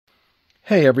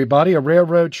Hey everybody, a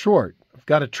railroad short. I've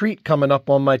got a treat coming up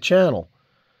on my channel.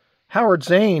 Howard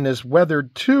Zane has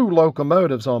weathered 2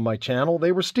 locomotives on my channel.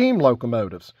 They were steam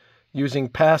locomotives using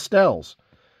pastels.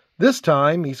 This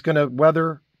time he's going to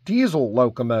weather diesel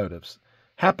locomotives.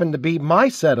 Happened to be my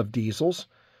set of diesels.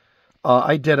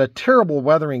 I did a terrible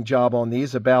weathering job on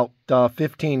these about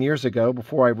 15 years ago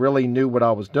before I really knew what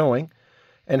I was doing.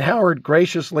 And Howard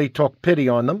graciously took pity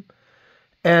on them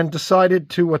and decided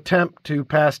to attempt to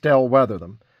pastel weather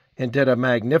them, and did a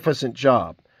magnificent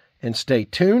job. And stay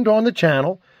tuned on the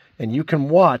channel, and you can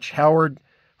watch Howard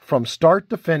from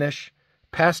start to finish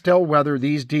pastel weather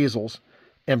these diesels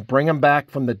and bring them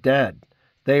back from the dead.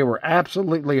 They were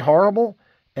absolutely horrible,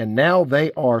 and now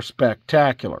they are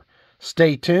spectacular.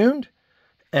 Stay tuned,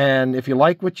 and if you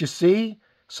like what you see,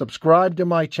 subscribe to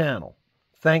my channel.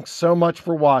 Thanks so much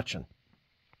for watching.